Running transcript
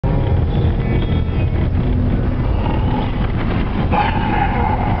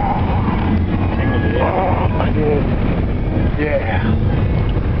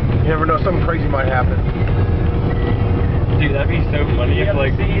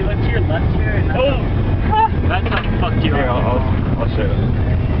you look to your left here, and that's how fucked you Here, up. I'll show you.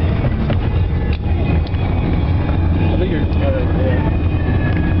 I think you're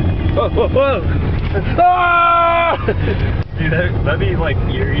Whoa, whoa, whoa! Ah! Dude, that'd be like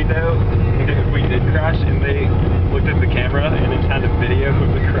eerie though, if we did crash and they looked at the camera and it kind of video of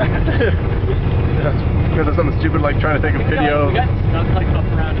the crash. Because of something stupid like trying to take a video. We got stuck like up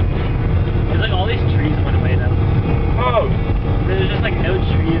around. There's like all these trees went away though. Oh! There's just like no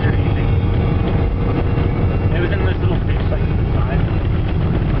trees or anything. It was in this little ditch like to the side.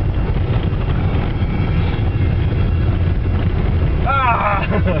 Ah!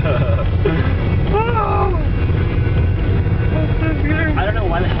 Oh! That's so scary. I don't know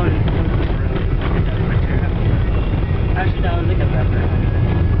why the hell it was actually, that was like a zebra.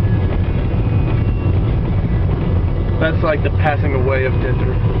 That's like the passing away of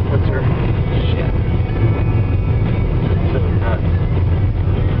winter. Shit.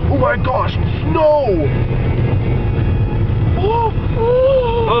 Oh my gosh, snow!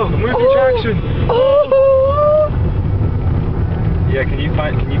 Oh, moving traction! Yeah, can you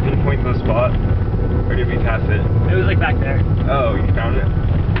pinpoint the spot? Or did we pass it? It was like back there. Oh, you found it?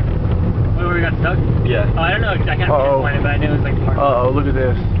 Where we got stuck? Yeah. Oh, I don't know, I can't pinpoint it, but I knew it was like part of it. Uh-oh, look at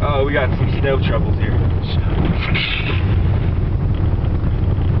this. Oh, we got some snow troubles here.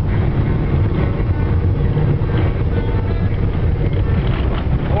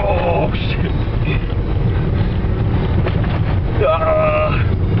 Oh, shit.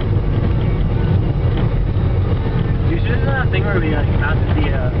 You should have done that thing where we like mounted the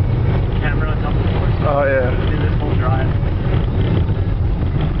camera on top of the horse. Oh, yeah. We did this whole drive.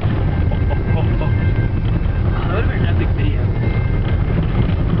 That would have been an epic video.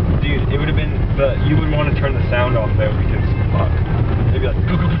 Dude, it would have been, you would want to turn the sound off though, because, fuck. It'd be like,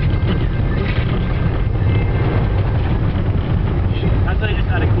 That's why I just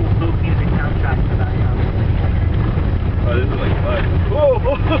had a cool folk music soundtrack in the background. oh, this is like fun. Oh,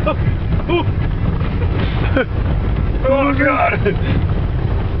 oh, oh, God.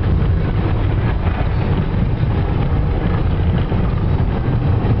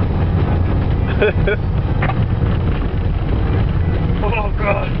 Oh,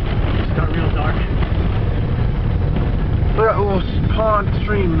 God. It got real dark. Look at that little pond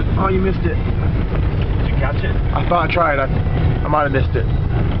stream. Oh, you missed it. Did you catch it? I thought I tried. I might have missed it.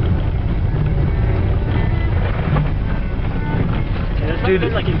 Yeah, this Dude.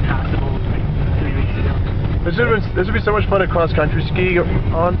 been like impassable like 3 weeks ago. This would be so much fun to cross country ski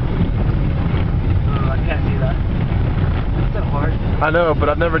on. Oh, I can't do that. It's so hard. I know, but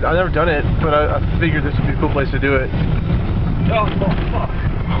I've never done it. But I figured this would be a cool place to do it. Oh, fuck.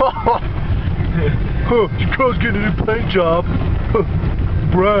 Your car's getting a new paint job.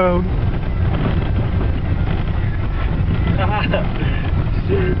 Brown.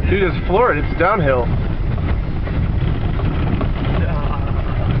 Dude, it's Florida. It's downhill.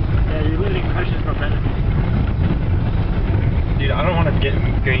 Yeah, you're losing precious momentum. Dude, I don't want to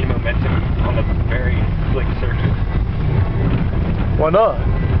gain momentum on a very slick surface. Why not?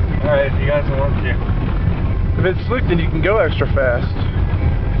 Alright, if you guys want to. If it's slick, then you can go extra fast.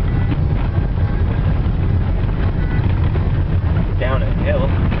 Down a hill.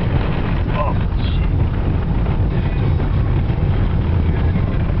 Oh, shit.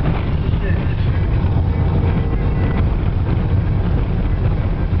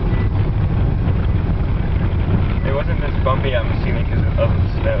 It wasn't this bumpy, I'm assuming, because of the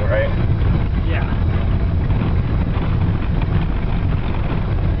snow, right? Yeah.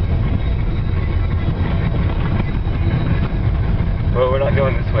 Well, we're not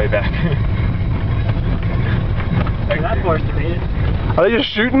going this way back. Look at that forest to beat it. Are they just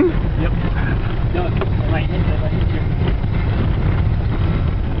shooting? Yep. No, it might hit you.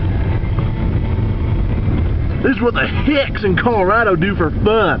 This is what the hicks in Colorado do for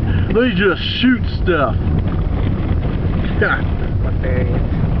fun. They just shoot stuff.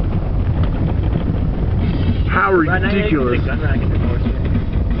 How ridiculous. Right now, you can take gun rack in the forest.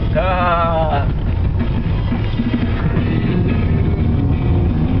 Ah.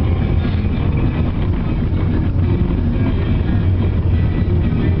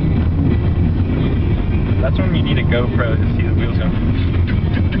 That's when you need a GoPro to see the wheels going.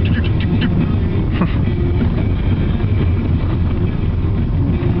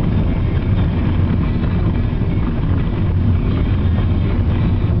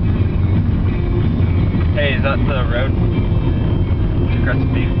 Hey, is that the road to Crested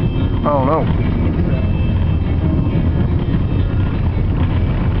Butte? I don't know.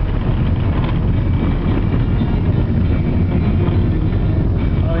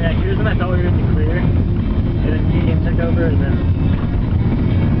 Oh yeah, here's when I thought we were going to be clear. And then Keegan took over and then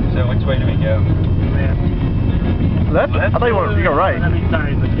way do we go? Left? I thought you wanted to go right. I mean,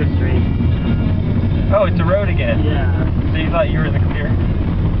 sorry, but just straight. Oh, it's a road again. Yeah. So you thought you were in the clear?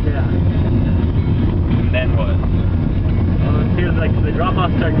 Yeah. And then what? Well, it feels like the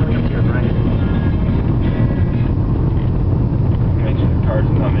drop-offs start going up to your right. Make sure the car's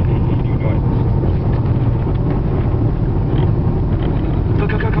not making any noises. Go,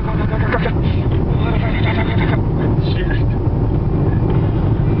 go, go, go, go, go, go, go, go. Shit.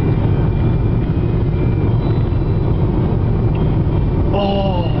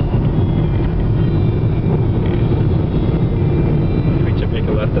 Oh. We should make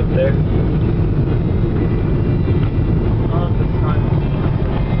a left up there. Oh, the sun.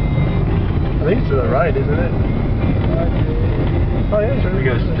 I think it's to the right, isn't it? Oh yeah, sure. We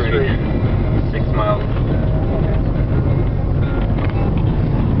go straight. 6 miles.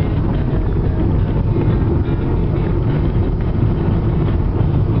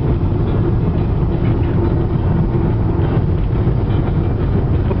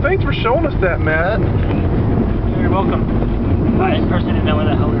 Thanks for showing us that, Matt. You're welcome. I personally didn't know where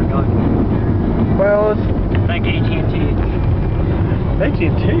the hell we were going. Well, it's Like AT&T. AT&T.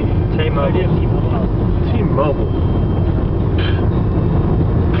 T-Mobile. T-Mobile.